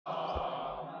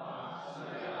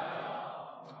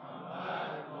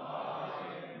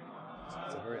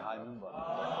very high minbar.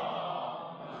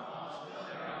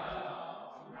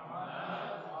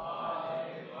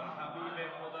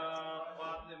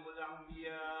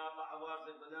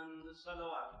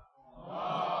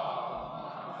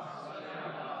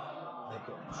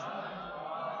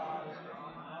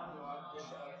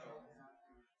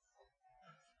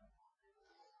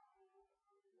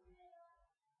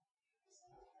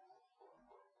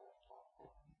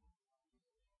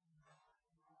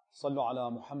 صلوا على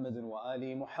محمد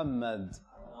وآل محمد.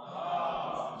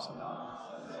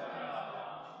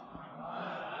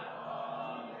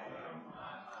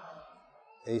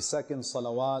 A second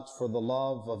salawat for the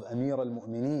love of Amir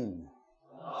al-Mu'mineen.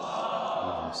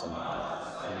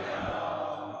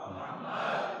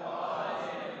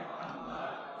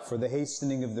 For the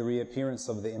hastening of the reappearance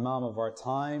of the Imam of our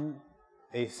time,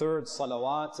 a third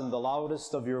salawat in the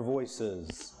loudest of your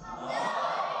voices.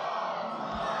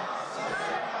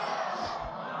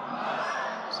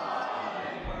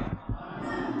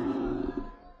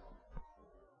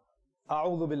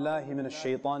 أعوذ بالله من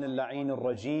الشيطان اللعين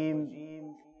الرجيم.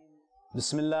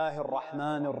 بسم الله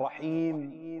الرحمن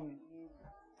الرحيم.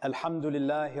 الحمد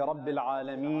لله رب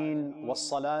العالمين،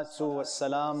 والصلاة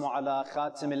والسلام على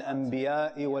خاتم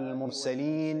الأنبياء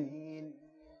والمرسلين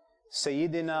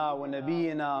سيدنا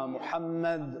ونبينا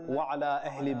محمد وعلى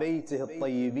أهل بيته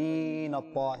الطيبين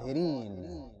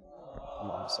الطاهرين.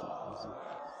 اللهم صل على سيدنا.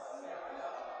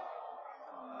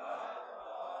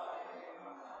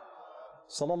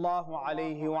 صلى الله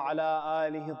عليه وعلى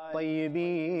آله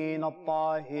الطيبين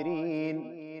الطاهرين.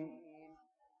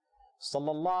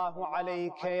 صلى الله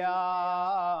عليك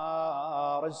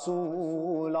يا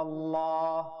رسول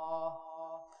الله.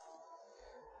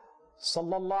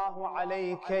 صلى الله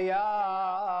عليك يا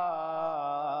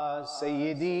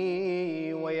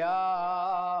سيدي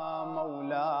ويا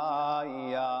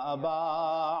مولاي يا أبا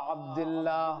عبد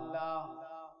الله.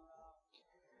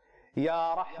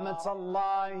 يا رحمة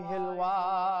الله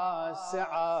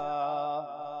الواسعة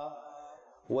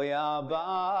ويا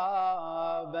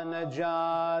باب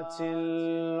نجاة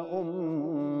الأمة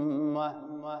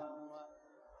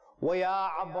ويا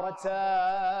عبرة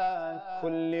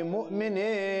كل مؤمن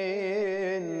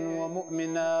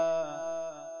ومؤمنة.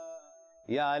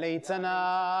 يا ليتنا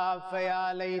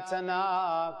فيا ليتنا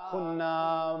كنا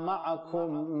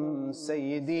معكم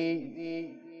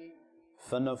سيدي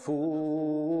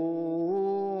فنفوز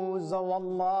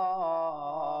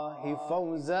والله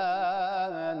فوزا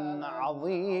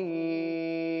عظيما.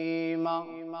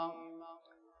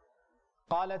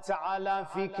 قال تعالى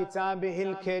في كتابه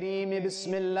الكريم: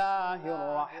 بسم الله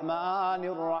الرحمن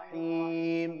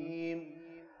الرحيم.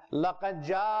 لقد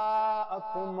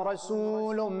جاءكم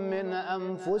رسول من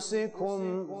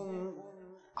أنفسكم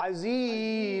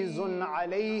عزيز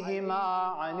عليه ما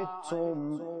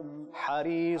عنتم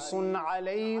حريص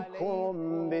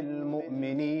عليكم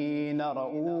بالمؤمنين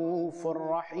رؤوف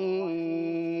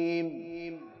رحيم.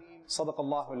 صدق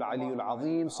الله العلي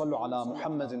العظيم. صلوا على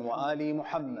محمد وآل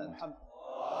محمد.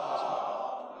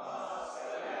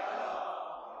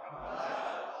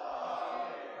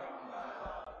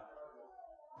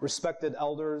 Respected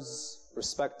elders,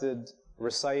 respected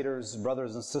reciters,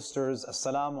 brothers and sisters,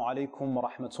 Assalamu alaikum wa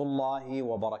rahmatullahi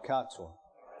wa barakatuh.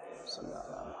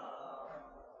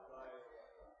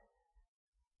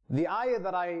 The ayah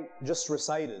that I just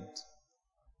recited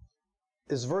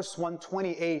is verse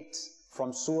 128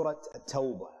 from Surah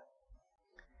At-Tawbah.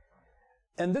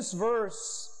 And this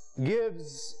verse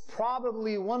gives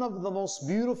probably one of the most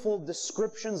beautiful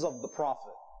descriptions of the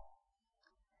Prophet.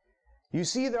 You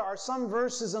see, there are some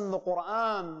verses in the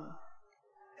Quran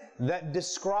that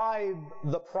describe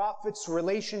the Prophet's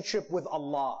relationship with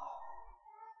Allah.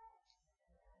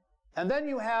 And then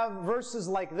you have verses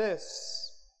like this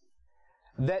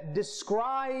that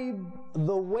describe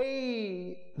the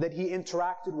way that he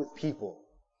interacted with people,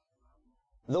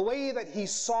 the way that he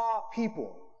saw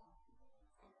people.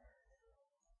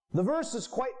 The verse is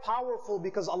quite powerful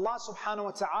because Allah subhanahu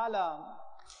wa ta'ala,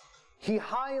 He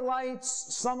highlights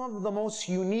some of the most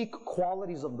unique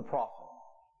qualities of the Prophet.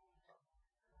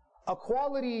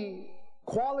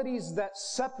 Qualities that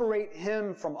separate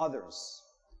him from others.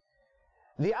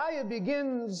 The ayah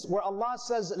begins where Allah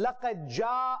says, لَقَدْ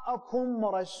جَاءَكُمْ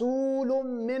رَسُولٌ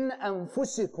مِّنْ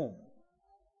أَنفُسِكُمْ.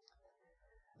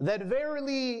 That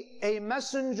verily a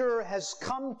messenger has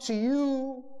come to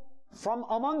you from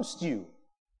amongst you.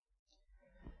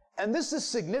 And this is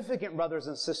significant, brothers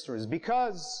and sisters,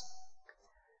 because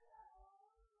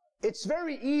it's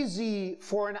very easy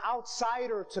for an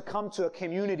outsider to come to a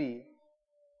community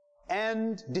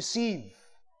and deceive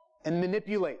and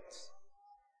manipulate.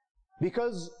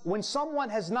 Because when someone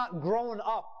has not grown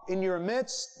up in your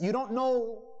midst, you don't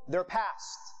know their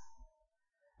past.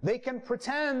 They can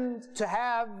pretend to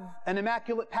have an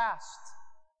immaculate past.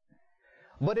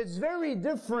 But it's very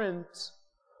different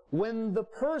when the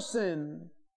person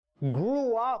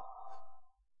grew up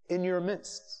in your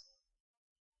midst.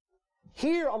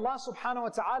 Here Allah subhanahu wa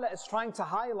ta'ala is trying to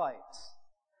highlight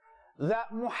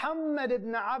that Muhammad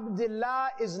ibn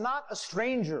Abdullah is not a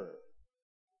stranger.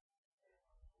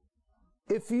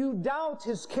 If you doubt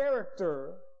his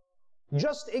character,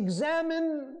 just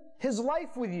examine his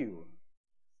life with you.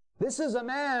 This is a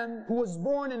man who was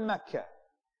born in Mecca.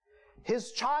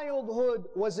 His childhood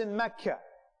was in Mecca.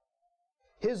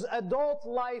 His adult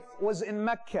life was in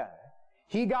Mecca.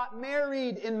 He got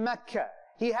married in Mecca.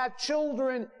 He had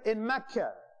children in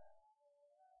Mecca.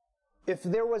 If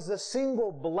there was a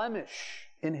single blemish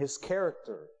in his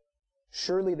character,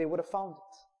 surely they would have found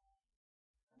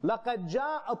it. لَقَدْ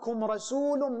جَاءَكُمْ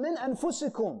رَسُولٌ مِّنْ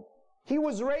أَنفُسِكُمْ. He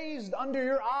was raised under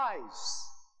your eyes.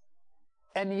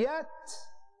 And yet,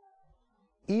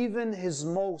 even his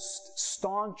most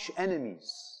staunch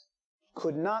enemies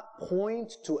could not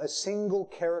point to a single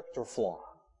character flaw.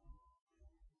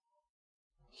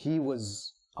 He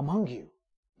was among you.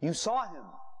 You saw him.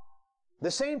 The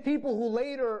same people who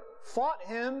later fought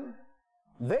him,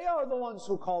 they are the ones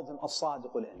who called him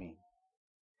As-Sadiq al-Amin.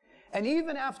 And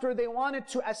even after they wanted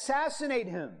to assassinate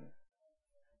him,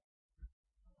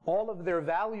 all of their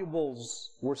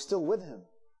valuables were still with him.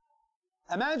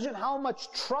 Imagine how much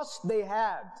trust they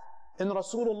had in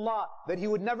Rasulullah that he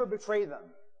would never betray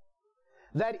them.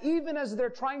 That even as they're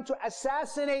trying to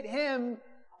assassinate him,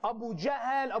 Abu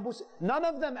Jahl, none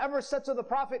of them ever said to the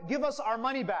Prophet, give us our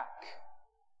money back.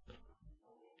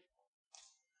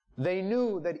 They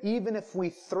knew that even if we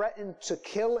threaten to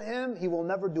kill him, he will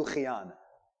never do khiyana.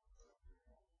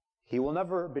 He will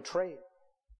never betray.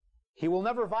 He will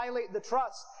never violate the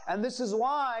trust. And this is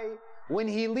why when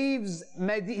he leaves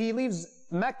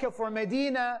Mecca for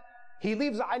Medina, he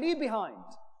leaves Ali behind.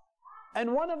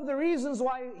 And one of the reasons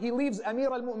why he leaves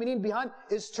Amir al-Mu'mineen behind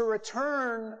is to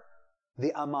return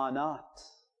the amanat.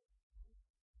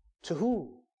 To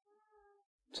who?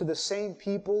 To the same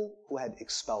people who had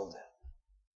expelled him.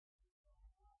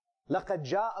 لَقَدْ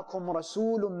جَاءَكُمْ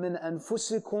رَسُولٌ مِّنْ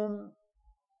أَنفُسِكُمْ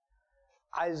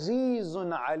عَزِيزٌ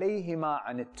عَلَيْهِ مَا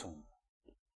عَنِتُّمْ.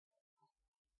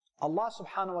 Allah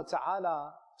subhanahu wa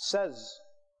ta'ala says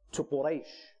to Quraysh,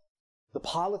 the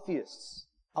polytheists,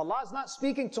 Allah is not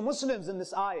speaking to Muslims in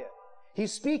this ayah.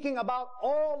 He's speaking about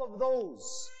all of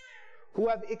those who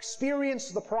have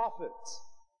experienced the Prophet,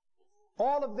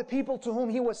 all of the people to whom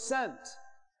he was sent.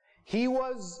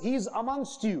 He's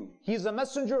amongst you. He's a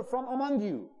messenger from among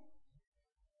you.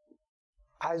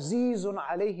 Azizun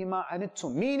alayhi ma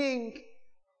anittum. Meaning,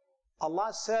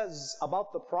 Allah says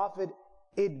about the Prophet,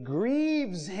 it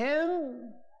grieves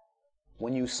him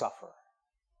when you suffer.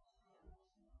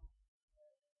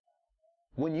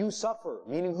 When you suffer,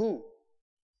 meaning who?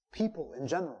 People in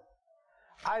general.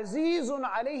 Azizun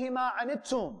alayhi ma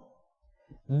anittum.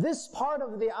 This part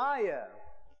of the ayah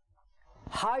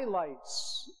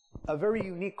highlights a very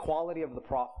unique quality of the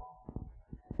Prophet.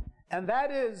 And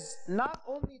that is, not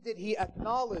only did he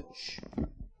acknowledge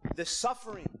the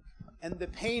suffering and the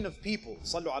pain of people.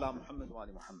 Sallu ala Muhammad wa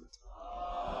ali Muhammad.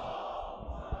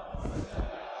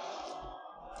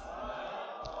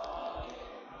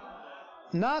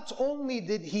 Not only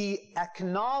did he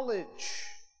acknowledge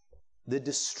the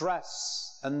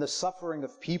distress and the suffering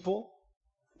of people,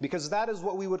 because that is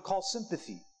what we would call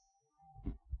sympathy.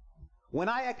 When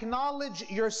I acknowledge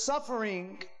your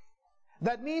suffering,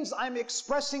 that means I'm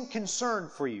expressing concern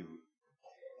for you.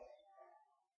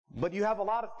 But you have a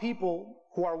lot of people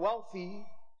who are wealthy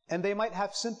and they might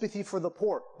have sympathy for the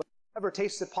poor, but never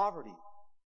tasted poverty.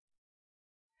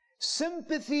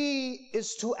 Sympathy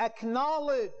is to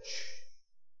acknowledge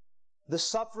the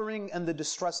suffering and the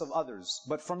distress of others,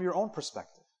 but from your own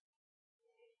perspective.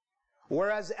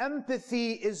 Whereas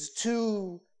empathy is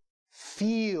to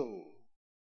feel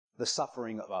the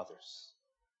suffering of others.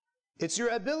 It's your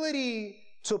ability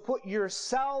to put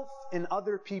yourself in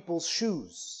other people's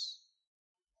shoes.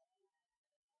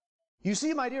 You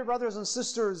see, my dear brothers and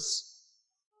sisters,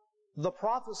 the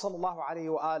Prophet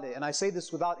ﷺ, and I say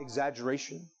this without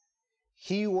exaggeration,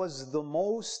 he was the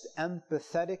most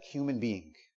empathetic human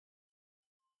being.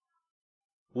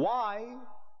 Why?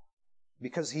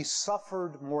 Because he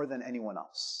suffered more than anyone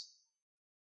else.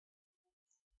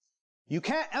 You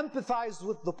can't empathize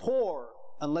with the poor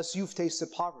unless you've tasted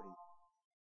poverty.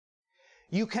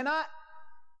 You cannot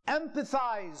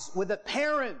empathize with a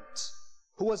parent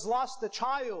who has lost a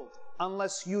child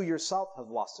unless you yourself have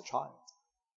lost a child.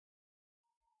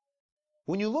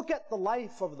 When you look at the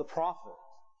life of the Prophet,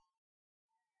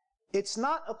 it's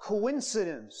not a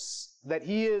coincidence that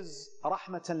he is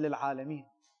rahmatan lil alameen.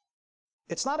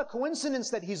 It's not a coincidence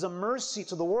that he's a mercy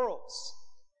to the worlds,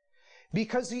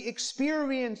 because he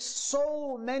experienced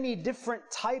so many different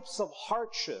types of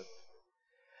hardship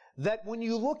that when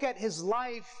you look at his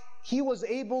life, he was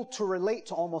able to relate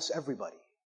to almost everybody.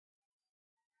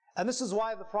 And this is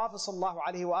why the Prophet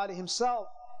ﷺ himself,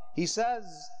 he says,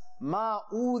 مَا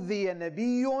أُوذِيَ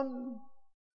نَبِيٌّ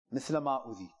مِثْلَ مَا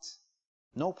أُوذِيت.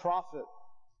 No prophet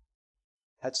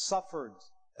had suffered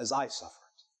as I suffered.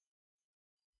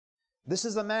 This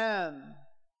is a man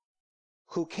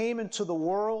who came into the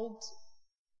world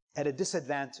at a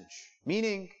disadvantage,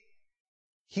 meaning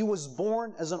he was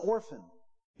born as an orphan.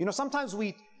 You know, sometimes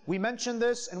we mention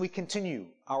this and we continue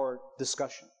our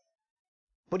discussion.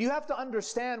 But you have to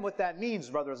understand what that means,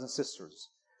 brothers and sisters.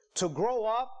 To grow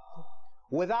up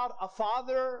without a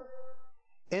father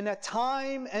in a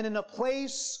time and in a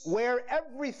place where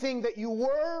everything that you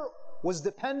were was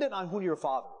dependent on who your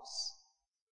father is.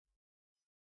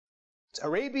 It's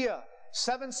Arabia.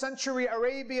 7th century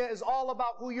Arabia is all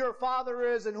about who your father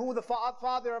is and who the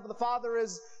father of the father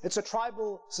is. It's a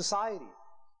tribal society.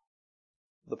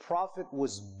 The Prophet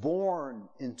was born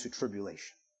into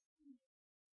tribulation.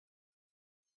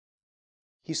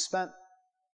 He spent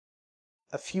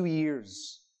a few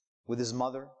years with his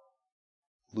mother,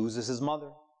 loses his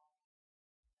mother.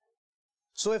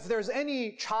 So if there's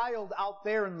any child out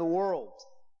there in the world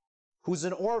who's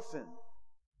an orphan,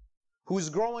 who's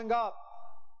growing up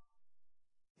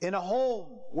in a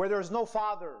home where there's no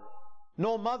father,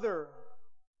 no mother,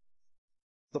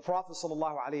 the Prophet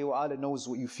ﷺ knows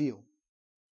what you feel.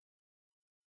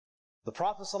 The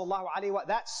Prophet ﷺ,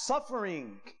 that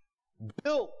suffering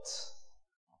built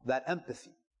that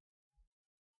empathy.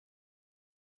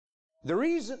 The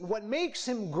reason, what makes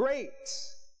him great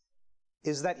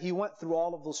is that he went through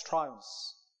all of those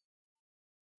trials.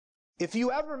 If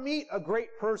you ever meet a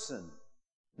great person,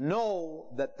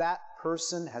 know that that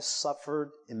person has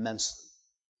suffered immensely.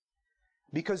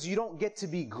 Because you don't get to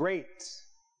be great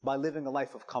by living a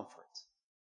life of comfort.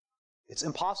 It's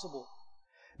impossible.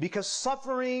 Because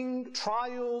suffering,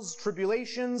 trials,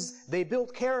 tribulations, they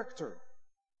build character.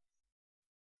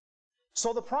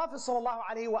 So the Prophet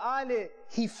ﷺ,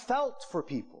 he felt for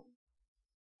people.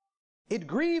 It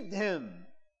grieved him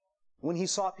when he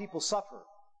saw people suffer.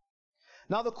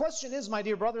 Now the question is, my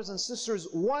dear brothers and sisters,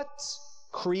 what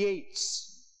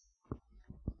creates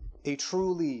a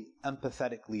truly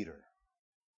empathetic leader?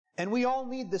 And we all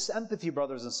need this empathy,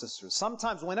 brothers and sisters.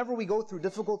 Sometimes whenever we go through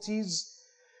difficulties,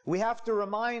 we have to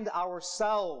remind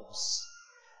ourselves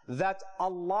that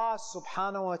Allah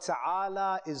subhanahu wa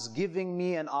ta'ala is giving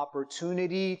me an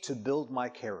opportunity to build my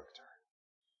character.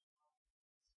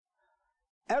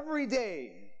 Every day,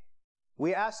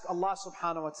 we ask Allah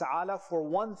subhanahu wa ta'ala for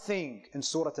one thing in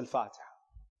Surah Al-Fatiha.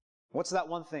 What's that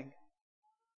one thing?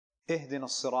 اهدنا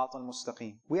الصراط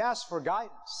المستقيم. We ask for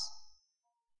guidance.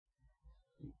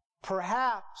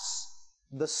 Perhaps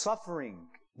the suffering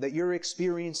that you're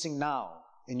experiencing now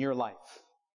in your life,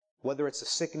 whether it's a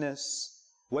sickness,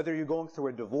 whether you're going through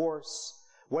a divorce,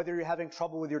 whether you're having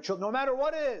trouble with your children, no matter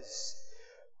what it is,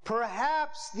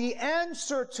 perhaps the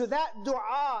answer to that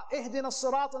dua, اهدنا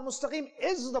الصراط المستقيم,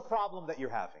 is the problem that you're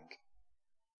having.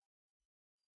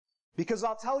 Because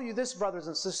I'll tell you this, brothers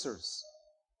and sisters,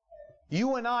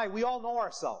 you and I, we all know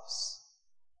ourselves.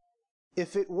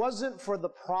 If it wasn't for the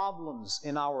problems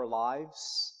in our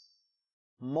lives,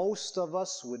 most of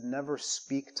us would never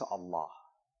speak to Allah.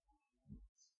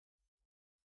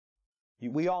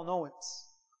 We all know it.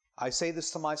 I say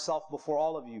this to myself before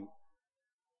all of you.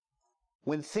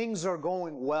 When things are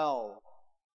going well,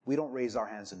 we don't raise our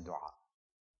hands in dua.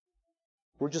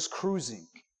 We're just cruising.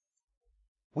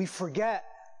 We forget.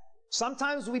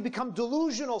 Sometimes we become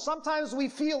delusional. Sometimes we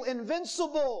feel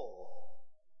invincible.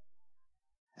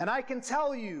 And I can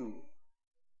tell you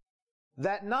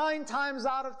that 9 times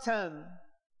out of 10,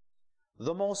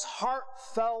 the most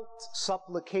heartfelt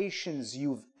supplications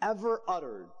you've ever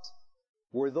uttered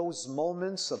were those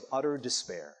moments of utter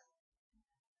despair.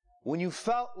 When you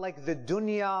felt like the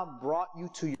dunya brought you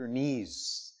to your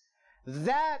knees.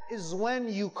 That is when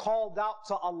you called out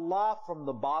to Allah from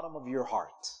the bottom of your heart.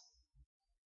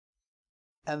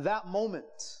 And that moment,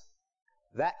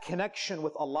 that connection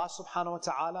with Allah subhanahu wa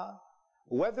ta'ala,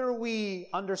 whether we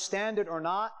understand it or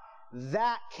not,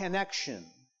 that connection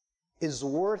is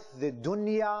worth the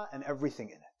dunya and everything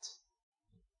in it.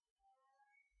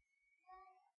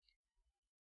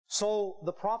 So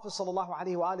the Prophet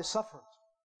ﷺ suffered.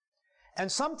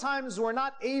 And sometimes we're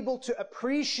not able to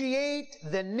appreciate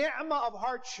the ni'mah of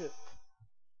hardship.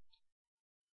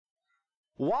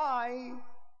 Why?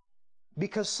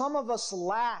 Because some of us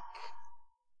lack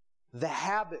the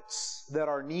habits that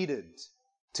are needed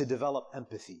to develop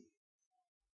empathy,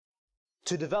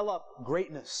 to develop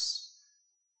greatness.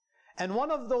 And one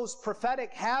of those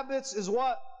prophetic habits is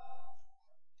what?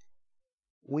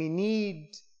 We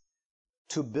need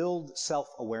to build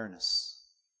self-awareness.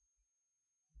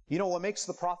 You know what makes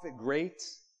the Prophet great?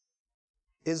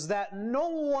 Is that no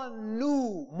one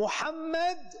knew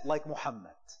Muhammad like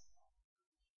Muhammad.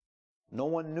 No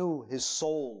one knew his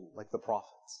soul like the Prophet.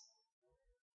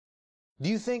 Do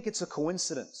you think it's a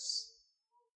coincidence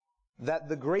that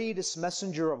the greatest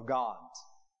messenger of God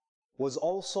was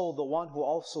also the one who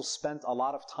also spent a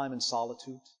lot of time in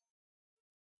solitude?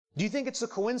 Do you think it's a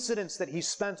coincidence that he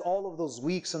spent all of those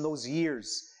weeks and those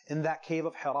years in that cave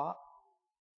of Hira?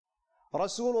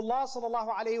 Rasulullah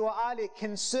sallallahu alayhi wa alihi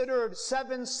considered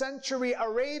 7th century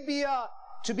Arabia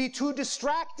to be too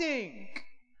distracting.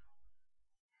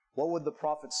 What would the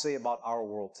Prophet say about our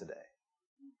world today?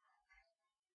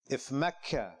 If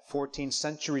Mecca 14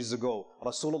 centuries ago,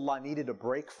 Rasulullah needed a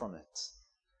break from it,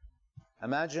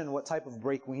 imagine what type of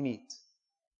break we need.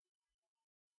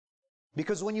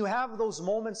 Because when you have those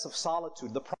moments of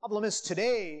solitude, the problem is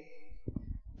today,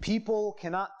 people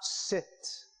cannot sit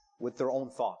with their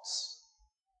own thoughts.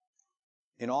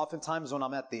 You know, oftentimes when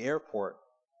I'm at the airport,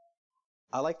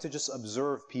 I like to just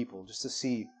observe people, just to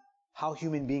see how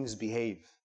human beings behave.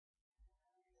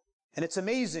 And it's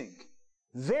amazing.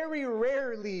 Very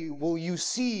rarely will you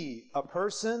see a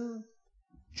person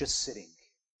just sitting,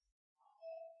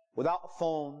 without a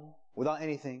phone, without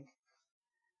anything.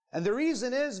 And the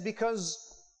reason is because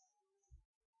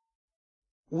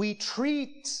we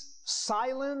treat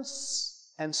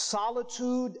silence and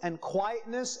solitude and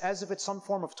quietness as if it's some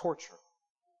form of torture.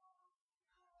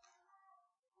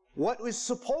 What is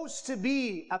supposed to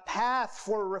be a path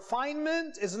for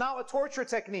refinement is now a torture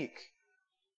technique.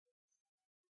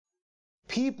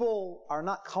 People are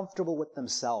not comfortable with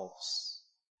themselves.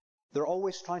 They're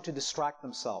always trying to distract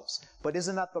themselves. But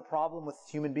isn't that the problem with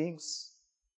human beings?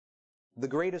 The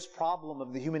greatest problem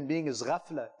of the human being is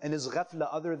ghafla. And is ghafla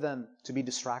other than to be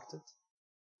distracted?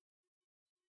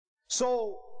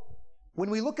 So, when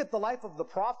we look at the life of the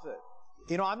Prophet,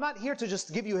 you know, I'm not here to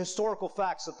just give you historical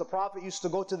facts that the Prophet used to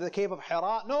go to the cave of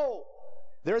Hira. No!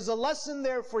 There's a lesson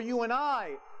there for you and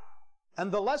I.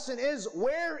 And the lesson is,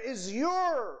 where is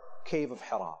your cave of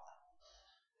Hira?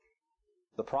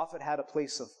 The Prophet had a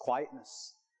place of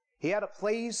quietness. He had a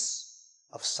place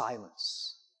of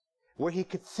silence, where he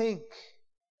could think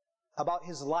about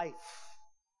his life,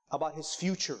 about his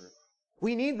future.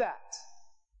 We need that.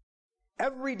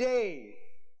 Every day,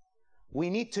 we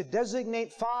need to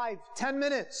designate 5, 10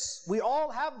 minutes. We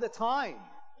all have the time.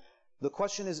 The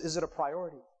question is it a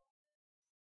priority?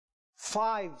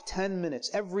 5, 10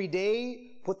 minutes. Every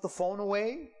day, put the phone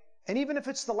away. And even if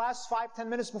it's the last 5, 10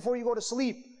 minutes before you go to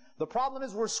sleep, the problem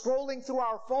is we're scrolling through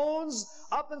our phones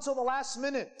up until the last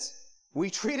minute. We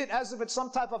treat it as if it's some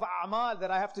type of a'mal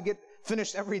that I have to get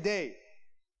finished every day.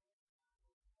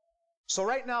 So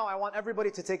right now, I want everybody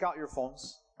to take out your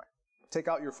phones. Take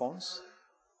out your phones.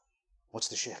 What's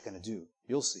the Sheikh going to do?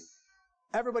 You'll see.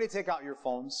 Everybody take out your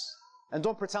phones. And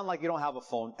don't pretend like you don't have a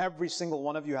phone. Every single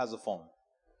one of you has a phone.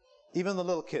 Even the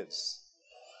little kids.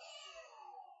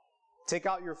 Take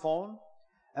out your phone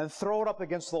and throw it up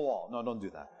against the wall. No, don't do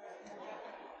that.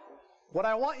 What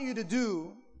I want you to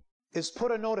do is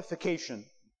put a notification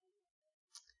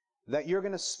that you're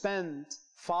going to spend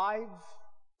 5,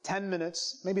 10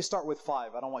 minutes, maybe start with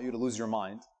 5, I don't want you to lose your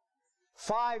mind.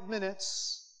 5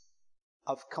 minutes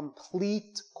of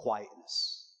complete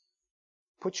quietness.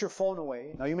 Put your phone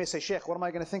away. Now you may say, Sheikh, what am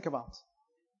I going to think about?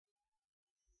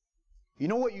 You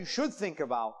know what you should think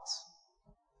about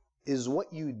is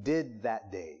what you did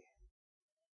that day.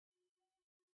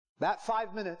 That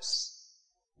 5 minutes,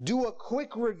 do a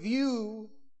quick review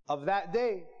of that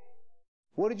day.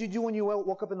 What did you do when you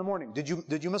woke up in the morning? Did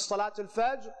you miss Salatul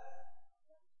Fajr?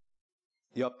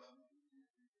 Yup.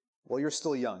 Well, you're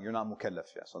still young. You're not mukallaf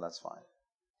yet, so that's fine.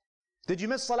 Did you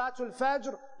miss Salatul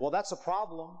Fajr? Well, that's a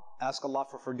problem. Ask Allah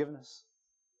for forgiveness.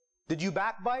 Did you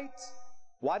backbite?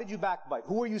 Why did you backbite?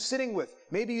 Who are you sitting with?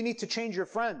 Maybe you need to change your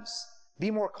friends. Be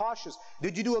more cautious.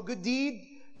 Did you do a good deed?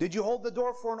 Did you hold the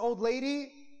door for an old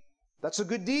lady? That's a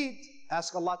good deed.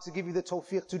 Ask Allah to give you the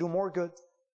tawfiq to do more good.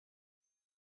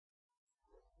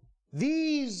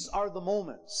 These are the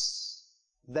moments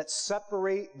that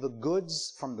separate the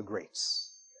goods from the greats.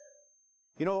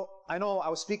 You know, I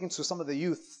was speaking to some of the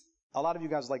youth. A lot of you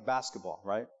guys like basketball,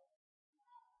 right?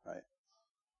 Right.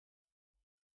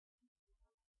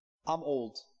 I'm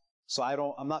old, so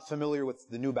I'm not familiar with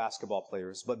the new basketball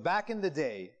players. But back in the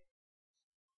day,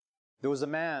 there was a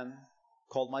man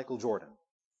called Michael Jordan.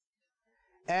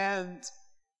 And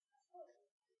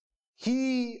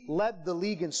he led the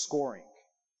league in scoring.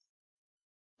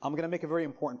 I'm going to make a very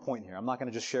important point here. I'm not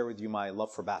going to just share with you my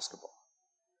love for basketball.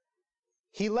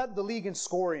 He led the league in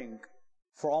scoring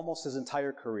for almost his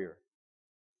entire career.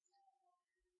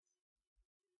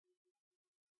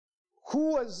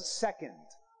 Who was second?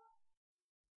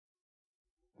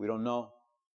 We don't know,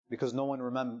 because no one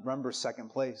remembers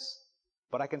second place.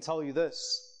 But I can tell you this,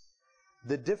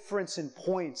 the difference in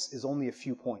points is only a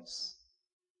few points.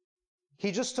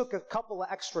 He just took a couple of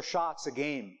extra shots a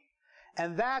game.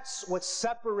 And that's what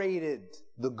separated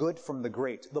the good from the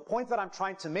great. The point that I'm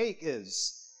trying to make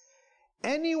is,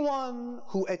 anyone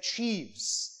who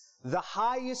achieves the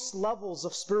highest levels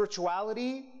of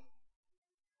spirituality,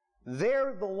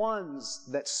 they're the ones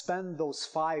that spend those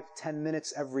 5-10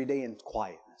 minutes every day in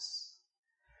quietness.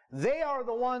 They are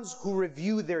the ones who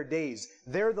review their days.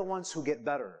 They're the ones who get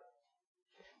better.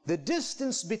 The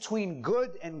distance between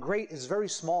good and great is very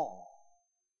small.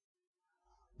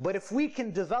 But if we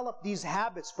can develop these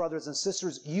habits, brothers and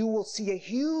sisters, you will see a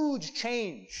huge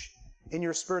change in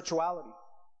your spirituality.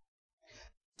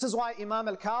 This is why Imam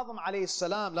al-Kadhim alayhi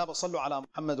salam, la basallu ala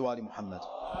Muhammad wa ali Muhammad.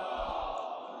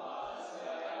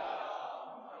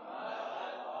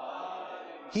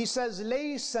 He says,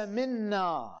 لَيْسَ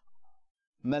مِنَّا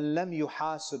مَنْ لَمْ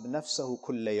يُحَاسِبْ نَفْسَهُ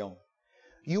كُلَّ يَوْمٍ.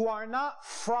 You are not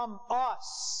from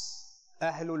us,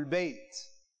 Ahlul Bayt,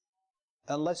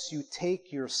 unless you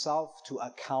take yourself to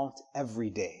account every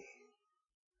day.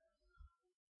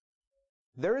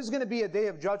 There is going to be a day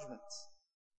of judgment.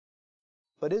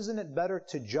 But isn't it better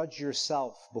to judge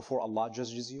yourself before Allah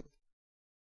judges you?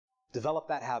 Develop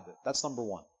that habit. That's number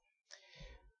one.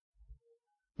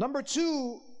 Number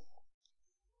two,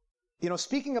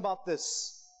 speaking about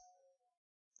this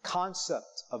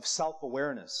concept of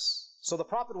self-awareness. So the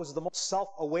Prophet was the most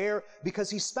self-aware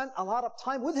because he spent a lot of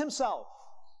time with himself,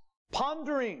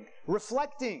 pondering,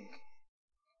 reflecting.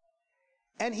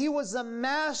 And he was a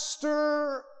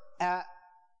master at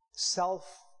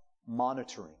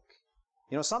self-monitoring.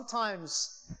 Sometimes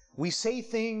we say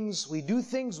things, we do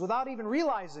things without even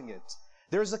realizing it.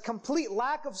 There's a complete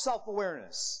lack of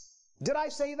self-awareness. Did I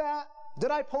say that? Did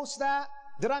I post that?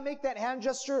 Did I make that hand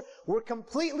gesture? We're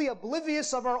completely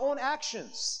oblivious of our own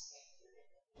actions.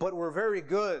 But we're very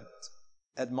good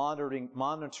at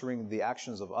monitoring the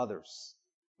actions of others.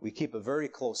 We keep a very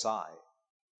close eye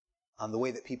on the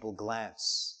way that people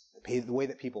glance, the way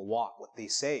that people walk, what they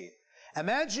say.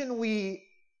 Imagine we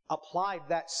applied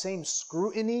that same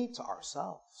scrutiny to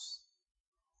ourselves.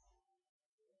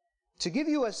 To give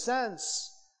you a sense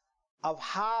of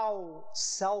how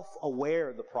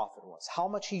self-aware the Prophet was, how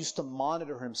much he used to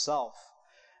monitor himself,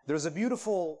 there's a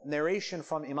beautiful narration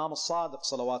from Imam al-Sadiq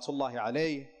salawatullahi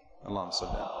alayhi, Allahumma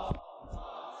salli,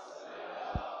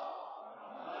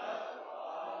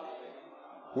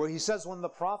 where he says when the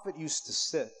Prophet used to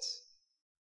sit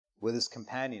with his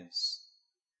companions,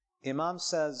 Imam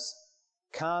says,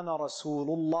 كان رسول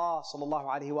الله صلى الله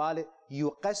عليه وآله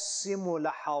يقسم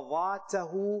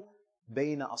لحظاته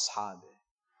بين أصحابه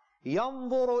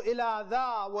ينظر إلى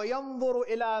ذا وينظر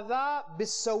إلى ذا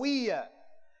بالسوية.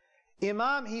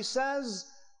 Imam, he says,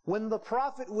 when the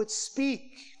Prophet would speak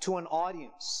to an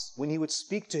audience, when he would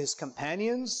speak to his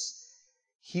companions,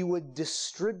 he would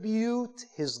distribute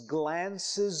his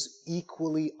glances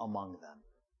equally among them.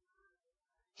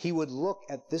 He would look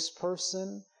at this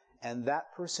person and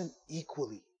that person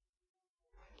equally.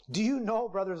 Do you know,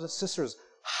 brothers and sisters,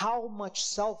 how much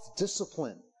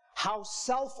self-discipline, how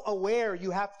self-aware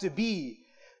you have to be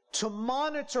to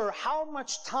monitor how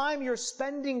much time you're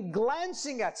spending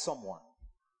glancing at someone?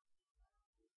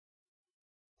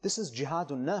 This is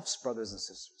jihadun nafs, brothers and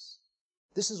sisters.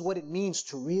 This is what it means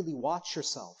to really watch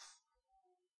yourself.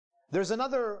 There's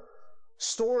another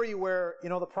story where,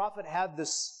 the Prophet had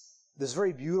this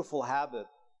very beautiful habit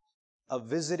of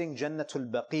visiting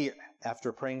Jannatul Baqi'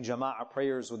 after praying Jama'ah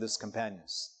prayers with his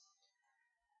companions.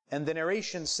 And the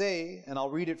narrations say, and I'll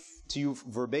read it to you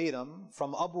verbatim,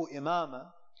 from Abu Imama,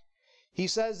 he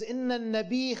says, Inna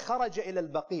an-Nabi kharaja ila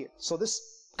al-Baqi'. So this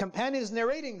companion is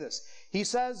narrating this. He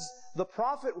says, the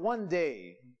Prophet one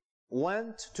day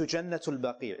went to Jannatul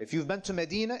Baqi'. If you've been to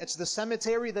Medina, it's the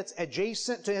cemetery that's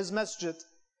adjacent to his masjid.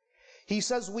 He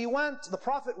says, the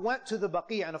Prophet went to the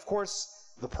Baqi', and of course,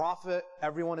 the Prophet,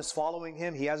 everyone is following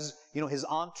him. He has, his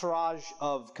entourage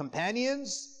of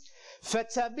companions.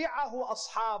 فَتَبِعَهُ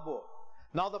أَصْحَابُهُ.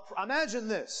 Now, imagine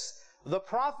this. The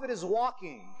Prophet is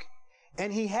walking,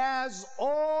 and he has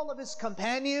all of his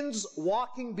companions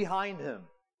walking behind him.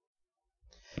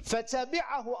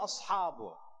 فَتَبِعَهُ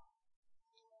أَصْحَابُهُ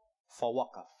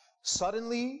فَوَقَفْ.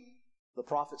 Suddenly, The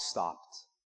Prophet stopped.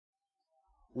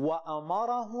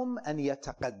 وَأَمَرَهُمْ أَنْ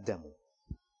يَتَقَدَّمُوا.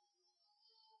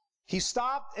 He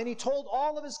stopped and he told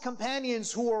all of his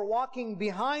companions who were walking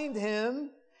behind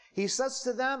him, he says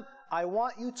to them, I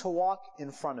want you to walk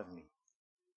in front of me.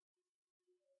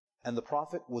 And the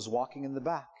Prophet was walking in the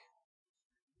back.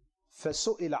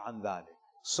 فَسُئِلَ عَنْ ذَلِكَ.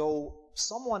 So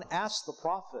someone asked the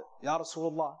Prophet, Ya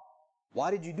Rasulullah,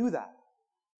 why did you do that?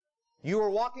 You were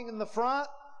walking in the front,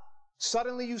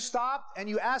 suddenly you stopped and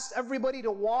you asked everybody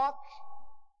to walk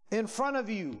in front of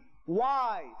you.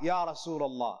 Why, Ya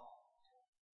Rasulullah?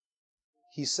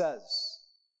 He says,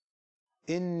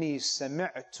 إِنِّي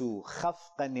سَمِعْتُ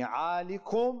خَفْقَ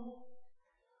نِعَالِكُمْ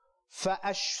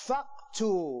فَأَشْفَقْتُ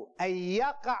أَنْ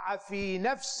يَقَعَ فِي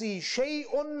نَفْسِي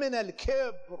شَيْءٌ مِّنَ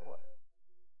الْكِبْرِ.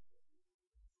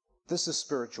 This is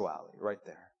spirituality right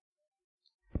there.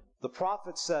 The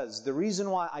Prophet says, the reason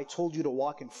why I told you to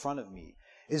walk in front of me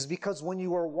is because when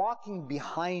you were walking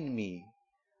behind me,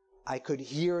 I could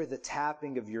hear the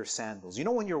tapping of your sandals. You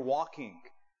know when you're walking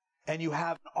and you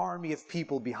have an army of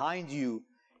people behind you,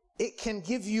 it can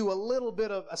give you a little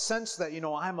bit of a sense that,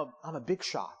 I'm a big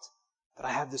shot, that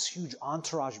I have this huge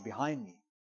entourage behind me.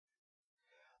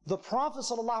 The Prophet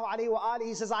ﷺ,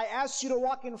 he says, I asked you to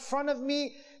walk in front of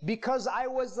me because I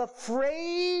was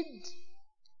afraid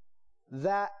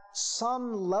that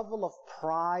some level of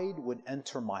pride would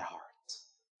enter my heart.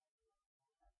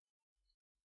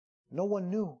 No one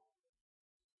knew.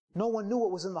 No one knew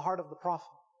what was in the heart of the Prophet.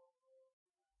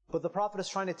 But the Prophet is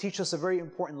trying to teach us a very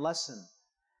important lesson.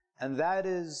 And that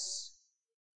is,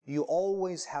 you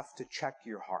always have to check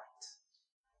your heart.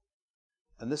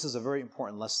 And this is a very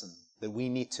important lesson that we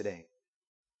need today.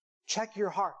 Check your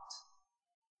heart.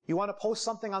 You want to post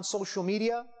something on social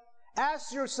media?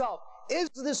 Ask yourself, is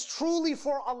this truly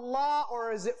for Allah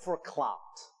or is it for clout?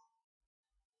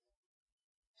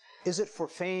 Is it for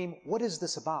fame? What is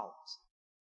this about?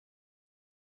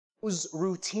 Those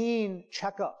routine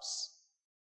checkups.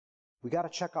 We got to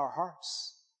check our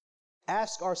hearts.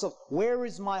 Ask ourselves, where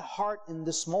is my heart in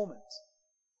this moment?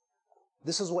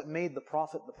 This is what made the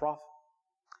Prophet the Prophet.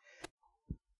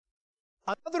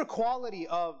 Another quality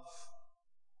of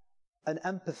an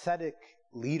empathetic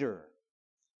leader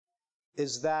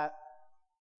is that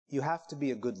you have to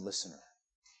be a good listener.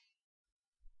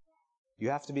 You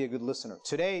have to be a good listener.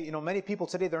 Today, many people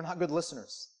today, they're not good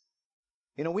listeners.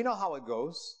 We know how it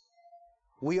goes.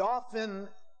 We often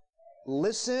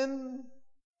listen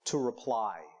to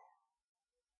reply.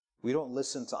 We don't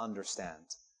listen to understand.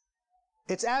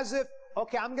 It's as if,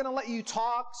 okay, I'm going to let you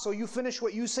talk so you finish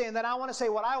what you say and then I want to say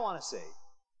what I want to say.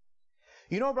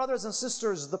 Brothers and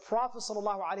sisters, the Prophet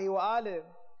ﷺ,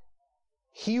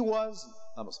 he was...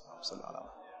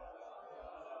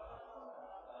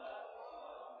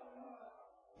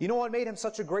 You know what made him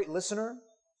such a great listener?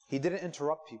 He didn't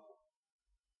interrupt people.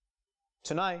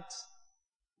 Tonight,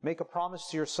 make a promise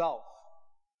to yourself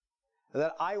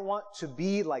that I want to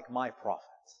be like my Prophet.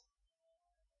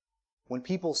 When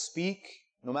people speak,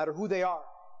 no matter who they are,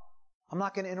 I'm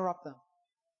not going to interrupt them.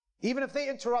 Even if they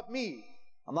interrupt me,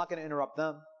 I'm not going to interrupt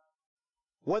them.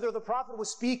 Whether the Prophet was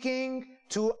speaking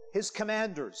to his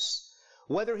commanders,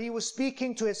 whether he was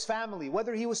speaking to his family,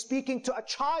 whether he was speaking to a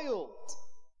child,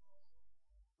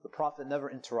 the Prophet never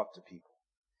interrupted people.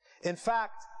 In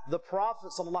fact, the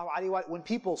Prophet ﷺ, when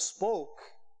people spoke,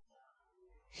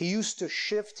 he used to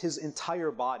shift his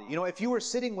entire body. If you were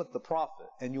sitting with the Prophet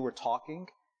and you were talking,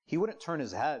 he wouldn't turn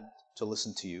his head to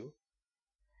listen to you.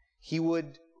 He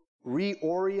would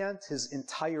reorient his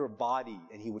entire body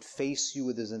and he would face you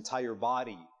with his entire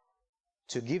body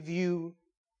to give you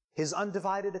his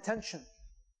undivided attention.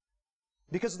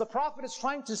 Because the Prophet is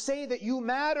trying to say that you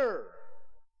matter.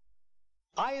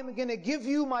 I am going to give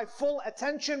you my full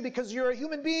attention because you're a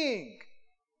human being.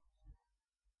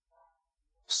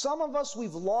 Some of us,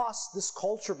 we've lost this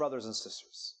culture, brothers and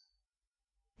sisters.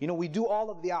 We do all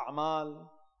of the a'mal.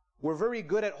 We're very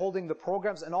good at holding the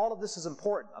programs, and all of this is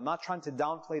important. I'm not trying to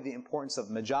downplay the importance of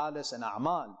majalis and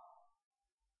a'mal.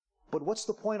 But what's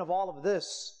the point of all of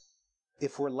this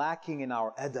if we're lacking in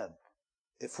our adab,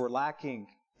 if we're lacking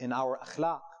in our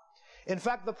akhlaq? In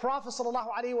fact, the Prophet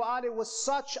ﷺ was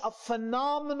such a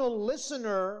phenomenal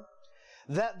listener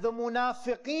that the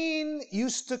munafiqeen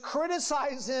used to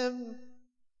criticize him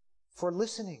for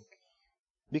listening.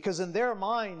 Because in their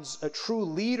minds, a true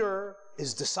leader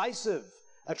is decisive.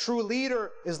 A true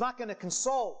leader is not going to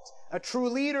consult. A true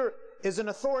leader is an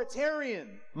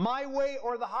authoritarian. My way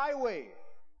or the highway.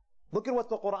 Look at what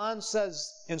the Quran says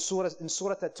in Surah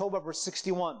At-Tawbah, verse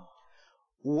 61.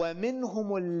 وَمِنْهُمُ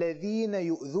الَّذِينَ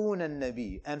يُؤْذُونَ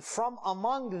النَّبِيَّ. And from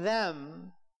among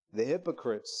them, the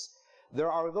hypocrites,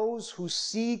 there are those who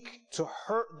seek to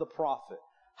hurt the Prophet.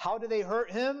 How do they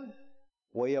hurt him?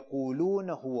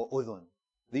 وَيَقُولُونَ هُوَ أُذُنٌ.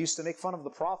 They used to make fun of the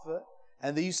Prophet,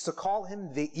 and they used to call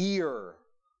him the ear,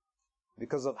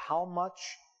 because of how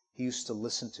much he used to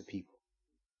listen to people.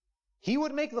 He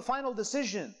would make the final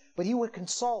decision, but he would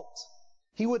consult.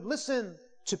 He would listen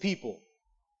to people.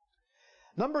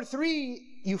 Number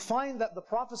 3, you find that the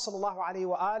Prophet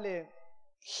ﷺ,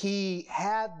 he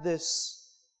had this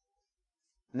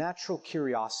natural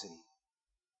curiosity.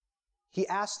 He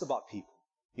asked about people.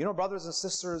 You know, brothers and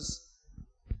sisters,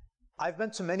 I've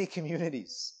been to many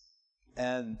communities,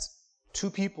 and 2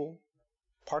 people,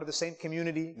 part of the same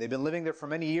community, they've been living there for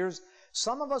many years.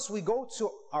 Some of us, we go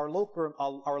to our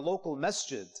local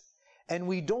masjid, and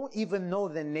we don't even know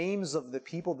the names of the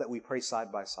people that we pray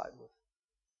side by side with.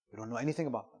 We don't know anything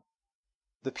about them.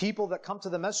 The people that come to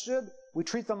the masjid, we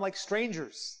treat them like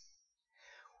strangers.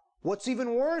 What's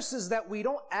even worse is that we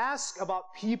don't ask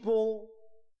about people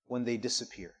when they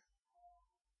disappear.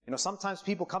 You know, sometimes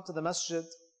people come to the masjid,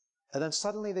 and then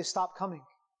suddenly they stop coming.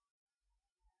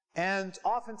 And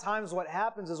oftentimes what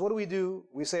happens is, what do?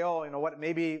 We say, oh, you know what,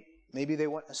 maybe they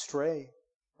went astray,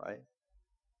 right?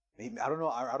 Maybe, I don't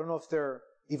know if they're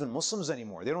even Muslims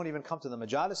anymore. They don't even come to the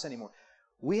majalis anymore.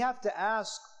 We have to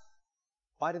ask,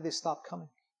 why did they stop coming?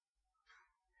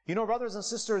 You know, brothers and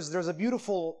sisters, there's a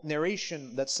beautiful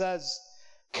narration that says,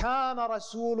 كان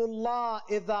رسول الله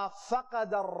إذا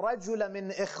فقد الرجل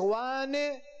من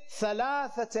إخوانه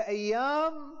ثلاثة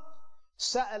أيام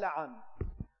سأل عنه.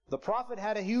 The Prophet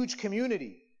had a huge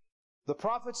community. The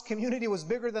Prophet's community was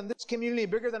bigger than this community,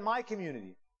 bigger than my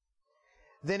community.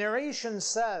 The narration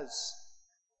says,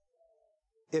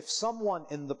 if someone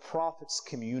in the Prophet's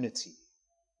community,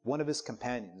 one of his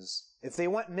companions, if they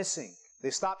went missing, they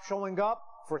stopped showing up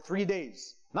for 3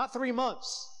 days, not 3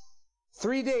 months,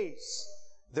 3 days,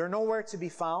 they're nowhere to be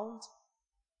found,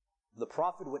 the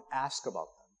Prophet would ask about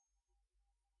them.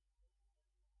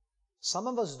 Some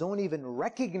of us don't even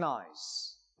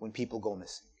recognize when people go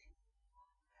missing.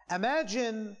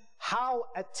 Imagine how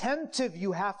attentive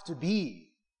you have to be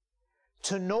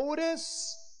to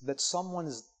notice that someone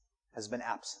has been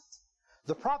absent.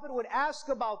 The Prophet would ask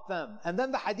about them, and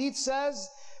then the hadith says,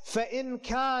 فَإِنْ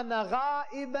كَانَ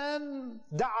غَائِبًا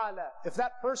دَعَلَ. If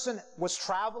that person was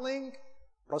traveling,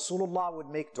 Rasulullah would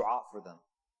make dua for them.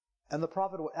 And the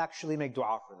Prophet would actually make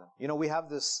dua for them. You know, we have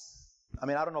this, I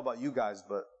don't know about you guys,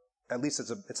 but at least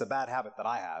it's a bad habit that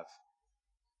I have.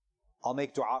 I'll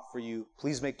make dua for you,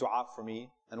 please make dua for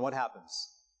me. And what happens?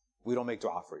 We don't make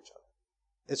dua for each other.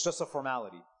 It's just a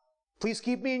formality. Please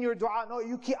keep me in your dua. No,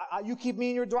 you keep me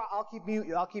in your dua, I'll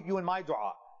keep you in my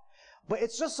dua. But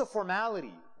it's just a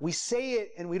formality. We say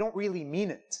it and we don't really mean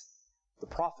it. The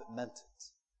Prophet meant it.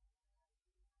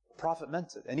 The Prophet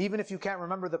meant it. And even if you can't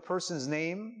remember the person's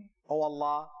name, oh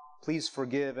Allah, please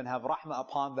forgive and have rahmah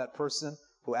upon that person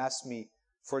who asked me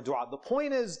for dua. The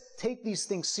point is, take these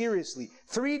things seriously.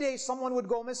 3 days someone would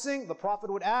go missing, the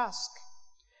Prophet would ask.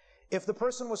 If the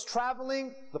person was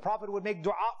traveling, the Prophet would make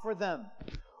dua for them.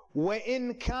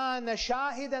 وَإِنْ كَانَ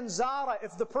شَاهِدًا زَارًا.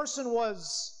 If the person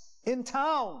was in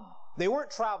town, they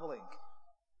weren't traveling,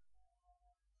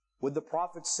 would the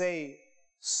Prophet say,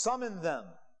 summon them,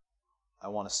 I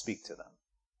want to speak to them.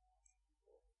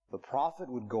 The Prophet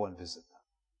would go and visit them.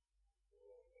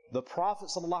 The Prophet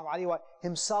ﷺ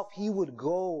himself, he would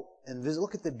go and visit.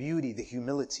 Look at the beauty, the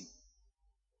humility.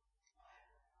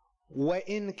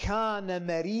 وَإِنْ كَانَ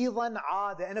مَرِيضًا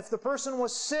عَادَ. And if the person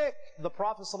was sick, the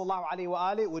Prophet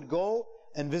ﷺ would go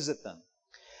and visit them.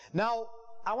 Now,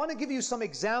 I want to give you some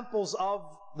examples of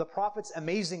the Prophet's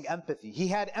amazing empathy. He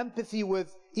had empathy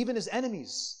with even his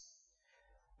enemies.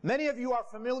 Many of you are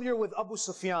familiar with Abu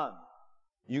Sufyan.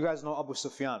 You guys know Abu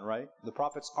Sufyan, right? The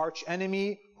Prophet's arch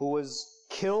enemy who was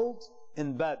killed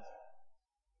in Badr.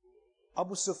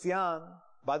 Abu Sufyan,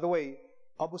 by the way,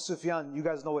 Abu Sufyan, you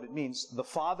guys know what it means. The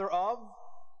father of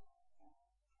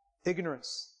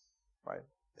ignorance, right?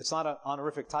 It's not an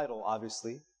honorific title,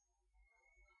 obviously.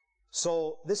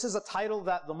 So this is a title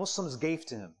that the Muslims gave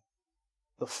to him.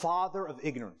 The father of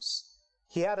ignorance.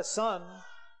 He had a son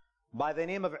by the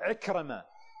name of Ikramah.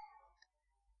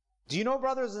 Do you know,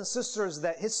 brothers and sisters,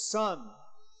 that his son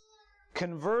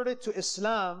converted to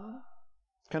Islam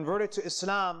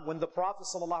when the Prophet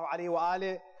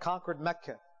ﷺ conquered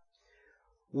Mecca?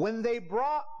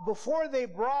 Before they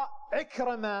brought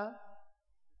Ikramah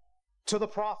to the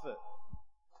Prophet,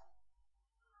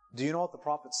 do you know what the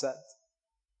Prophet said?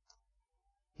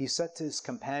 He said to his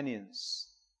companions,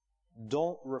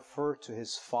 don't refer to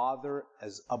his father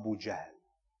as Abu Jahl.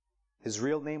 His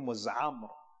real name was Amr.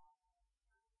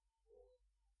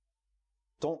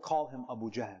 Don't call him Abu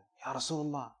Jahl. Ya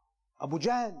Rasulullah, Abu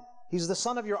Jahl, he's the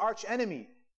son of your arch enemy.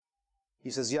 He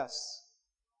says, yes,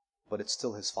 but it's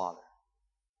still his father.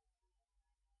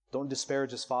 Don't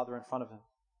disparage his father in front of him.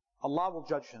 Allah will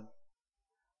judge him.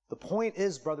 The point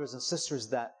is, brothers and sisters,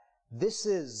 that this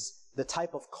is the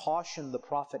type of caution the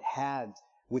Prophet had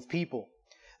with people.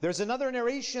 There's another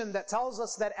narration that tells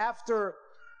us that after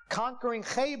conquering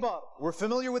Khaybar, we're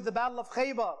familiar with the Battle of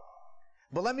Khaybar,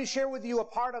 but let me share with you a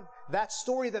part of that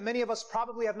story that many of us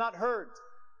probably have not heard.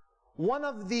 One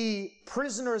of the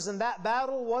prisoners in that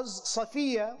battle was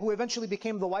Safiya, who eventually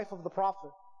became the wife of the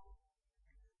Prophet.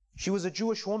 She was a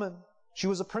Jewish woman. She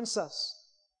was a princess.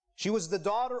 She was the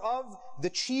daughter of the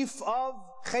chief of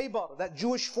Khaybar, that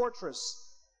Jewish fortress.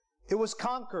 It was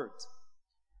conquered.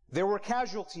 There were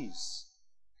casualties.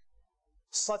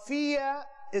 Safiya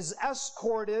is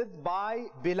escorted by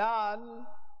Bilal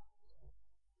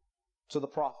to the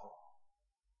Prophet.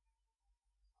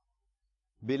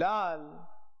 Bilal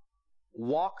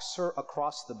walks her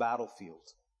across the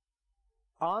battlefield.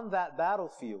 On that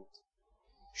battlefield,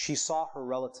 she saw her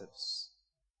relatives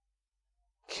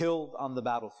killed on the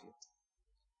battlefield.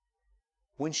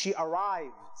 When she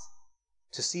arrived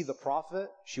to see the Prophet,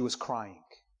 she was crying.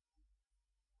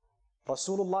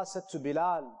 Rasulullah said to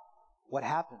Bilal, what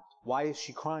happened? Why is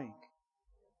she crying?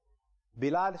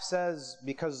 Bilal says,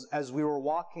 because as we were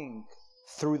walking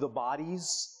through the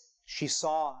bodies, she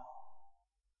saw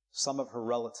some of her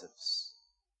relatives.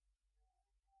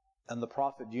 And the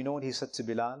Prophet, do you know what he said to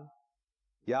Bilal?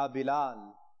 Ya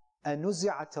Bilal,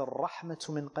 أَنُزِعَتِ الرَّحْمَةُ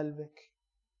مِنْ قَلْبِكَ?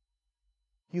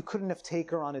 You couldn't have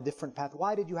taken her on a different path.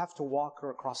 Why did you have to walk her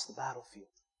across the battlefield?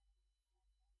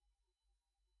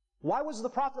 Why was the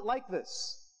Prophet like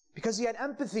this? Because he had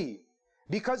empathy.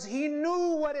 Because he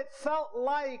knew what it felt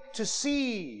like to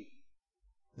see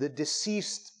the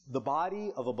deceased, the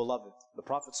body of a beloved. The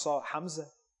Prophet saw Hamza.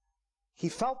 He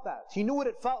felt that. He knew what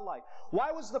it felt like.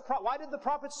 Why did the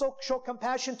Prophet show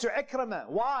compassion to Ikramah?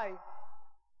 Why?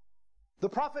 The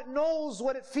Prophet knows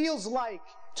what it feels like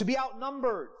to be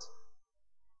outnumbered.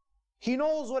 He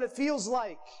knows what it feels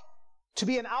like to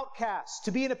be an outcast,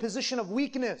 to be in a position of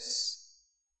weakness.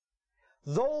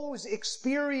 Those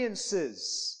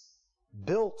experiences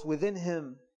built within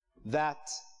him that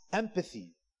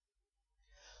empathy.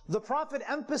 The Prophet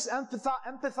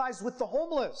empathized with the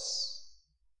homeless.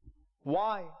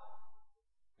 Why?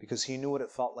 Because he knew what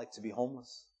it felt like to be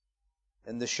homeless.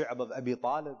 In the Shi'b of Abi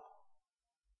Talib,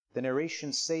 the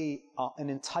narrations say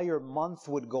an entire month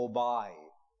would go by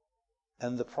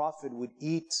and the Prophet would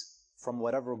eat from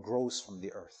whatever grows from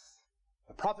the earth.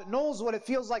 The Prophet knows what it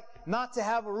feels like not to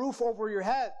have a roof over your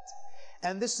head.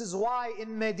 And this is why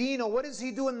in Medina, what does he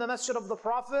do in the Masjid of the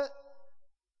Prophet?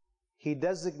 He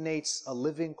designates a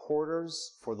living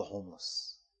quarters for the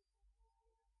homeless.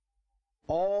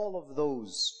 All of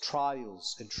those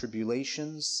trials and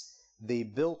tribulations, they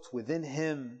built within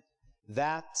him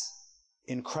that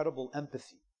incredible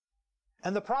empathy.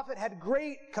 And the Prophet had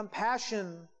great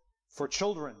compassion for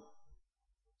children.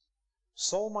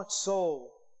 So much so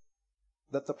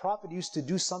that the Prophet used to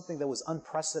do something that was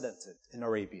unprecedented in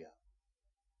Arabia.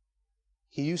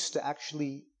 He used to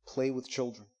actually play with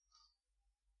children.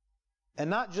 And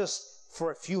not just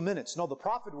for a few minutes. No, the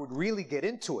Prophet would really get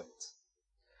into it.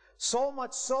 So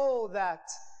much so that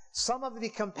some of the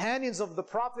companions of the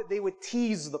Prophet, they would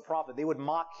tease the Prophet. They would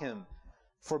mock him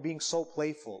for being so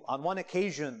playful. On one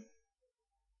occasion,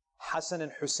 Hassan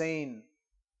and Hussein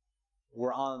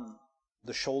were on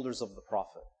the shoulders of the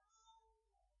Prophet.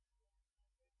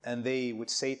 And they would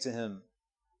say to him,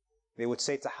 they would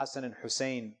say to Hassan and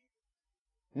Hussein,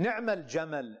 Ni'mal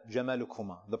Jamal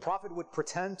Jamalukuma. The Prophet would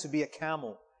pretend to be a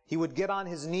camel. He would get on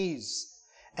his knees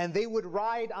and they would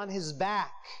ride on his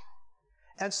back.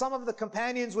 And some of the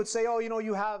companions would say, oh, you know,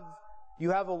 you have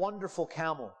a wonderful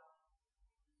camel.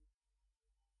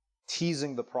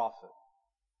 Teasing the Prophet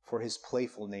for his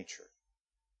playful nature.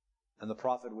 And the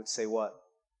Prophet would say what?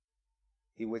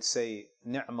 He would say,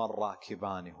 Ni'mal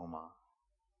Rakibanihuma.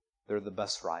 They're the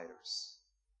best riders.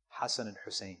 Hassan and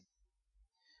Hussein.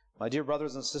 My dear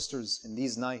brothers and sisters, in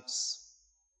these nights,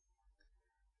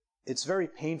 it's very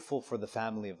painful for the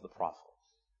family of the Prophet.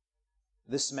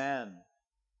 This man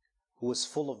who was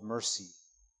full of mercy,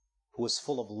 who was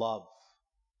full of love.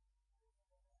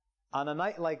 On a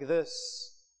night like this,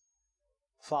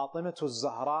 Fatimatu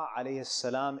Zahra alayhi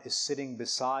salam is sitting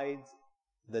beside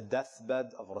the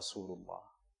deathbed of Rasulullah.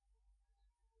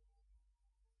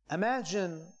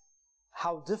 Imagine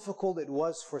how difficult it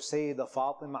was for Sayyidah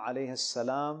Fatima alayhi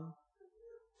salam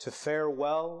to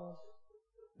farewell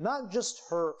not just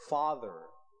her father,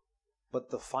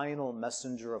 but the final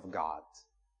messenger of God.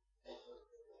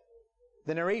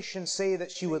 The narrations say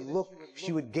that she would look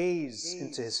she would gaze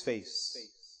into his face.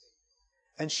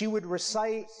 And she would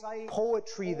recite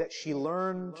poetry that she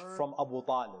learned from Abu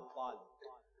Talib.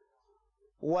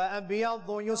 وَأَبْيَضُ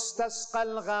يُسْتَسْقَى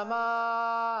الْغَمَامُ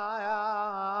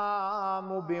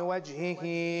بِوَجْهِهِ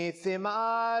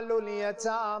ثِمَالُ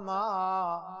الْيَتَامَى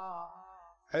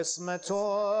عِصْمَةٌ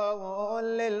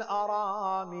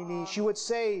لِلْأَرَامِلِ. She would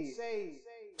say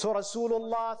to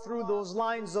Rasulullah through those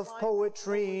lines of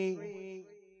poetry,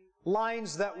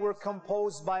 lines that were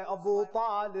composed by Abu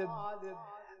Talib,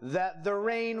 that the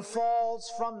rain falls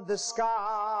from the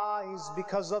skies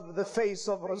because of the face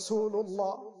of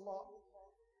Rasulullah.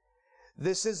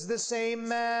 This is the same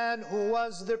man who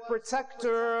was the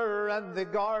protector and the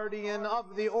guardian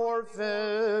of the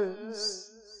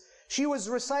orphans. She was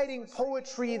reciting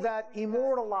poetry that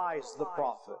immortalized the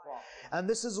Prophet. And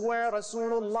this is where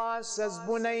Rasulullah says,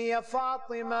 Bunayya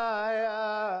Fatima,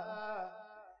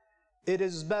 it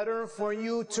is better for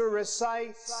you to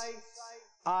recite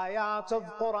ayat of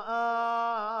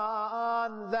Quran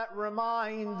that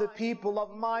remind the people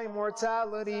of my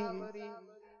mortality.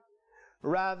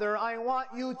 Rather, I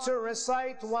want you to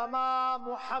recite وَمَا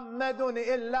مُحَمَّدٌ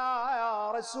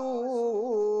إِلَّا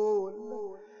رَسُولٌ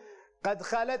قَدْ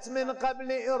خَلَتْ مِنْ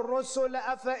قَبْلِ الرُّسُلِ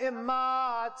أَفَإِنْ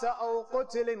مَاتَ أَوْ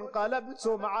قُتِلَ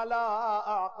انْقَلَبْتُمْ عَلَىٰ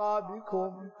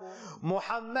أَعْقَابِكُمْ.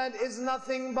 Muhammad is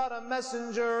nothing but a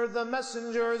messenger. The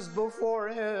messengers before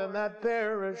him have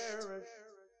perished.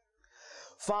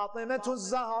 Fatima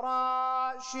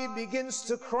Azhar, she begins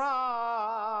to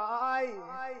cry.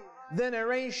 The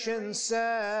narrations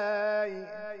say,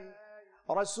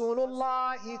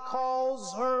 Rasulullah, he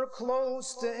calls her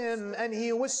close to him and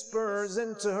he whispers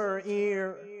into her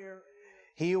ear.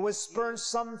 He whispers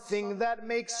something that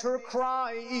makes her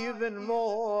cry even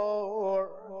more.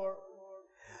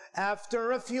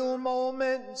 After a few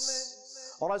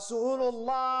moments,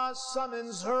 Rasulullah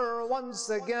summons her once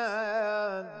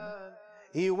again.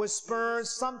 He whispers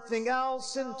something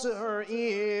else into her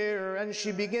ear and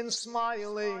she begins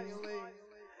smiling.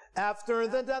 After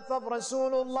the death of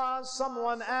Rasulullah,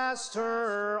 someone asked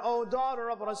her, O daughter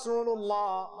of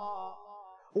Rasulullah,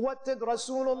 what did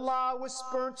Rasulullah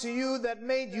whisper to you that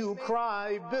made you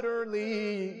cry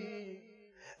bitterly?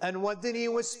 And what did he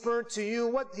whisper to you?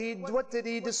 What did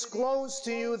he disclose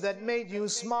to you that made you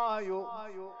smile?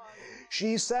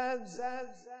 She said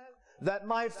that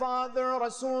my father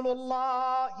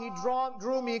Rasulullah, he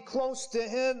drew me close to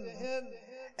him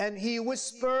and he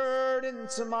whispered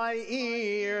into my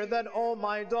ear that, oh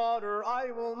my daughter,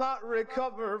 I will not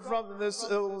recover from this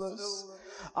illness.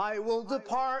 I will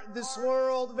depart this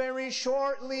world very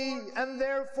shortly. And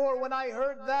therefore when I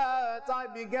heard that, I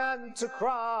began to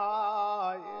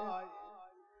cry.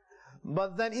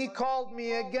 But then he called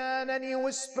me again and he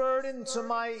whispered into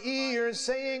my ear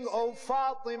saying, O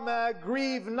Fatima,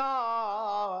 grieve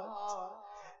not,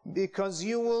 because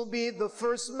you will be the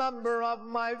first member of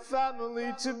my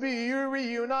family to be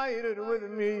reunited with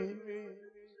me.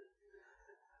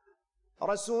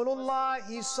 Rasulullah,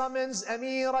 he summons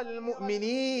Amir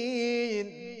al-Mu'mineen.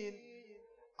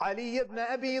 Ali ibn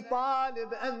Abi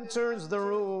Talib enters the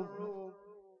room.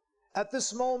 At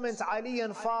this moment, Ali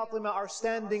and Fatima are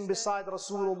standing beside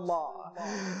Rasulullah.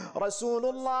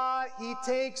 Rasulullah, he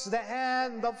takes the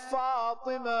hand of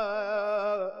Fatima.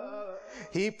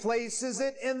 He places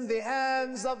it in the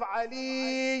hands of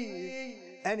Ali.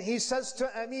 And he says to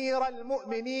Amir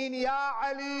al-Mu'mineen, Ya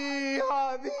Ali,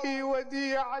 هذه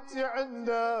وديعتي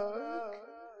عندك.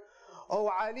 Oh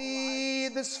Ali,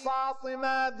 this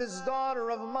Fatima, this daughter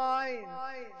of mine,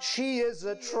 she is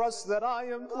a trust that I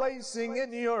am placing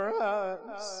in your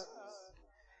hands.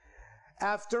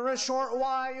 After a short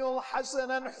while, Hassan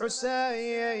and Hussein,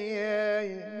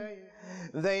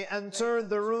 they enter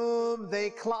the room, they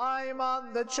climb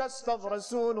on the chest of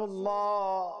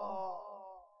Rasulullah.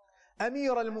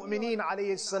 Amir al-Mu'mineen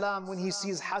alayhi salam, when he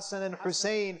sees Hassan and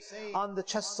Hussein on the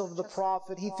chest of the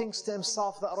Prophet, he thinks to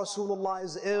himself that Rasulullah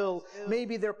is ill.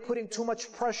 Maybe they're putting too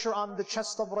much pressure on the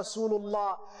chest of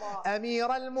Rasulullah. Amir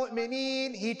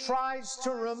al-Mu'mineen, he tries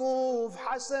to remove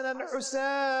Hassan and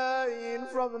Hussein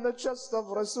from the chest of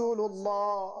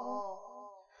Rasulullah.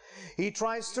 He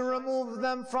tries to remove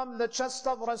them from the chest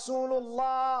of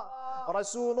Rasulullah.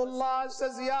 Rasulullah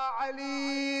says, Ya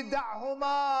Ali,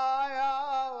 da'huma,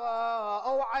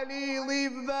 oh Ali,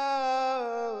 leave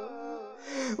them.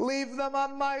 Leave them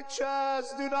on my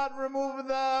chest. Do not remove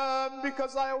them,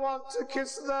 because I want to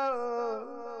kiss them.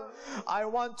 I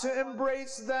want to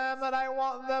embrace them and I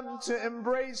want them to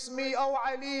embrace me. Oh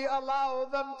Ali, allow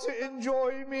them to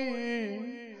enjoy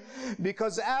me,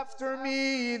 because after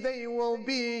me they will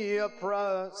be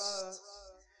oppressed.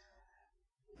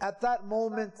 At that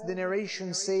moment, the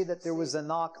narrations say that there was a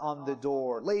knock on the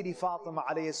door. Lady Fatima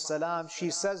alayhi salam, she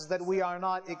says that we are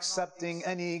not accepting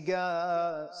any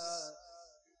guests.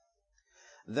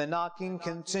 The knocking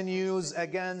continues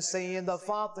again. Sayyidah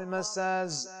Fatima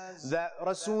says that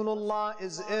Rasulullah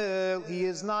is ill. He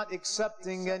is not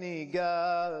accepting any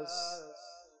guests.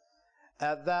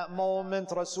 At that moment,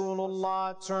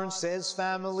 Rasulullah turns to his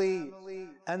family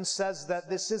and says that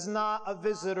this is not a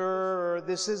visitor.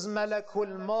 This is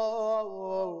Malakul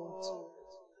Maut.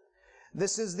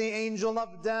 This is the angel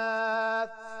of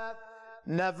death.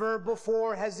 Never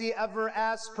before has he ever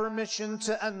asked permission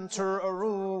to enter a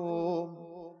room,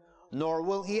 nor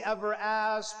will he ever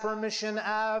ask permission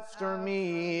after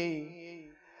me.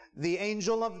 The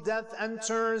angel of death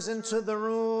enters into the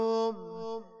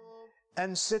room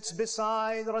and sits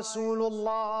beside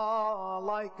Rasulullah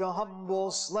like a humble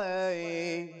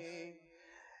slave.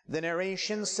 The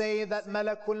narrations say that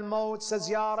Malakul Maut says,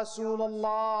 Ya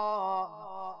Rasulullah,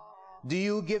 do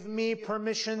you give me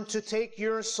permission to take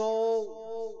your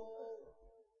soul?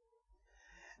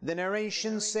 The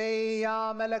narrations say,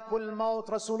 Ya Malakul Maut,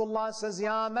 Rasulullah says,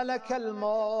 Ya Malakul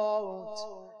Maut,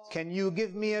 can you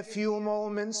give me a few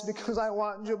moments because I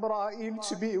want Jibreel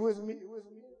to be with me.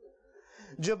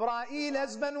 Jibreel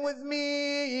has been with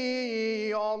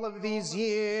me all of these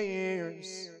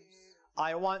years.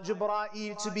 I want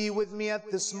Jibreel to be with me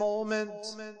at this moment.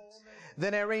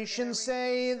 The narrations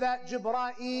say that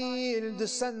Jibreel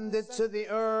descended to the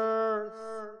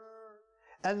earth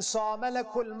and saw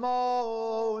Malakul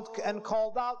Maut and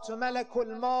called out to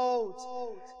Malakul Maut,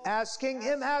 asking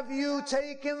him, have you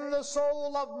taken the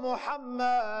soul of Muhammad?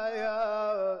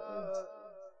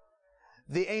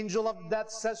 The angel of death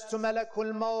says to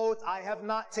Malakul Maut, I have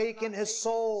not taken his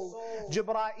soul.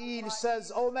 Jibreel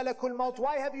says, Oh Malakul Maut,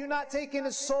 why have you not taken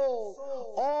his soul?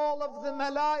 All of the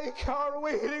malaika are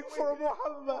waiting for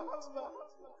Muhammad.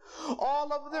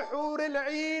 All of the Hur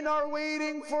al-Ain are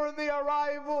waiting for the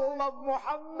arrival of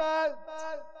Muhammad.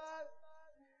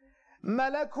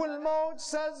 Malakul Maut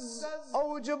says,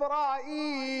 Oh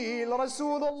Jibreel,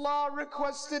 Rasulullah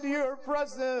requested your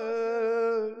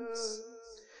presence.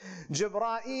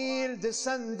 Jibreel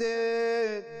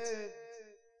descended.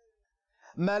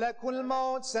 Malakul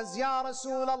Maut says, Ya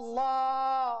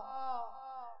Rasulullah,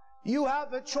 you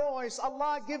have a choice.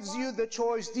 Allah gives you the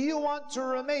choice. Do you want to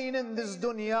remain in this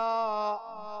dunya?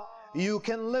 You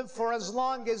can live for as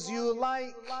long as you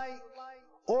like.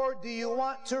 Or do you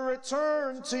want to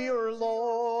return to your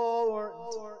Lord?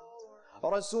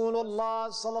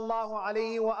 Rasulullah sallallahu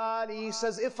alayhi wa alihi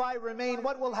says, if I remain,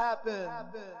 what will happen?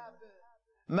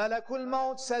 Malakul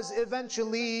Maut says,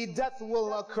 eventually death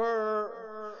will occur.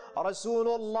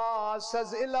 Rasulullah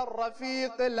says, ila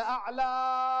al-rafiq al-a'la,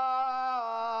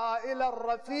 ila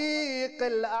al-rafiq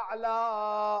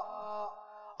al-a'la.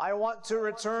 I want to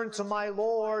return to my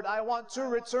Lord. I want to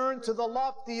return to the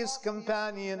loftiest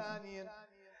companion.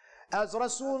 As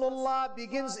Rasulullah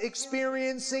begins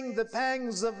experiencing the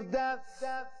pangs of death,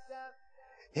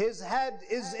 his head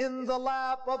is in the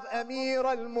lap of Amir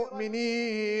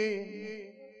al-Mu'mineen.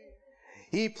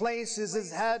 He places his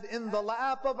head in the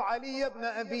lap of Ali ibn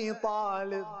Abi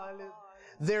Talib.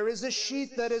 There is a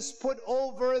sheet that is put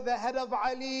over the head of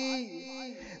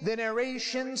Ali. The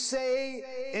narrations say,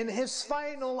 in his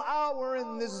final hour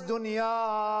in this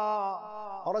dunya,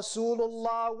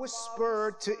 Rasulullah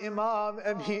whispered to Imam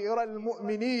Amir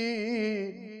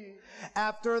al-Mu'mineen.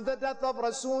 After the death of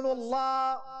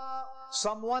Rasulullah,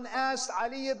 someone asked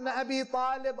Ali ibn Abi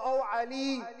Talib, Oh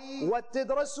Ali, what did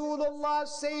Rasulullah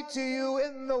say to you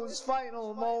in those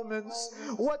final moments?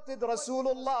 What did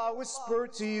Rasulullah whisper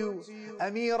to you?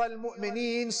 Amir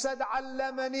al-Mu'mineen said,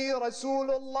 علمني رسول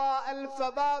الله ألف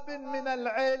باب من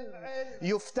العلم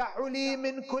يفتح لي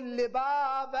من كل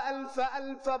باب ألف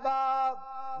باب.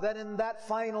 That in that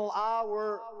final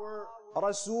hour,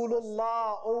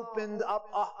 Rasulullah opened up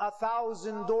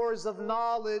 1,000 doors of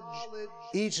knowledge.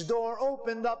 Each door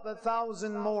opened up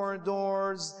 1,000 more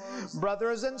doors.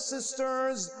 Brothers and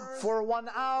sisters, for 1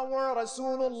 hour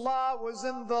Rasulullah was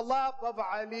in the lap of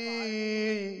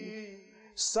Ali.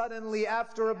 Suddenly,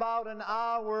 after about an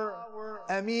hour,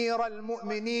 Amir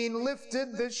al-Mu'mineen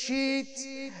lifted the sheet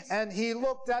and he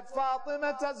looked at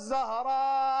Fatima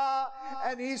al-Zahra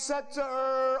and he said to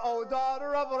her, O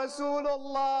daughter of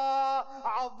Rasulullah,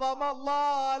 عظم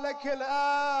الله لك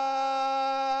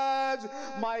الأجر.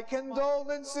 My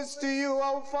condolences to you,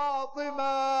 O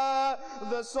Fatima.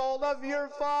 The soul of your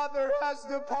father has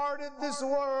departed this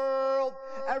world.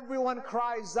 Everyone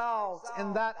cries out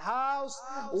in that house,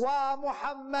 Wa Muhammadan.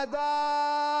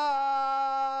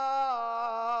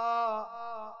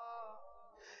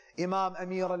 Imam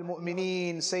Amir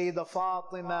al-Mu'mineen, Sayyidah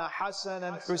Fatima, Hassan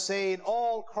and Hussein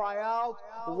all cry out,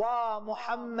 Wa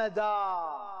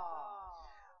Muhammada.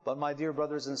 But my dear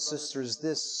brothers and sisters,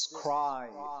 this cry,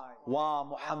 Wa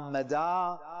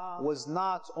Muhammada, was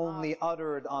not only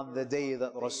uttered on the day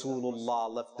that Rasulullah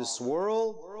left this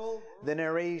world. The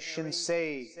narrations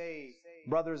say,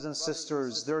 brothers and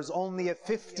sisters, there's only a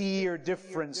 50-year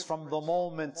difference from the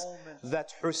moment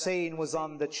that Hussein was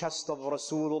on the chest of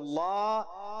Rasulullah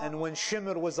and when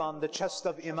Shimr was on the chest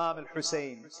of Imam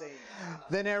al-Hussein.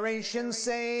 The narrations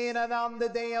say that on the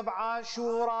day of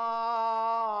Ashura,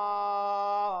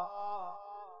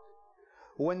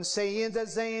 when Sayyidah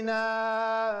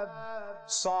Zainab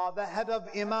saw the head of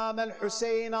Imam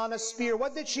al-Hussein on a spear,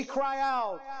 what did she cry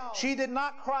out? She did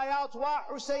not cry out, Wa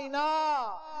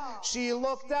Husayna. She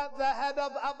looked at the head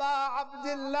of Aba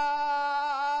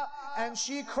Abdullah and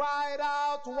she cried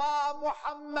out, Wa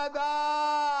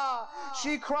Muhammada.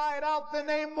 She cried out the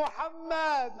name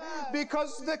Muhammad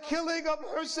because the killing of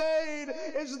Hussein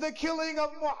is the killing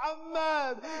of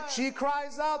Muhammad. She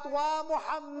cries out, Wa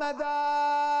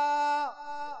Muhammada.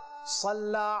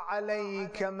 صلى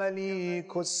عليك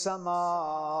مليك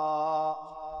السماء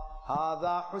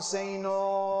هذا حسين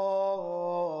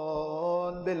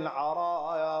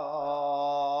بالعرايا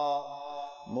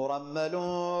مرمل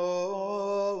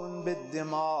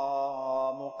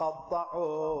بالدماء مقطع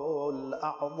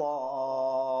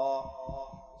الأعضاء.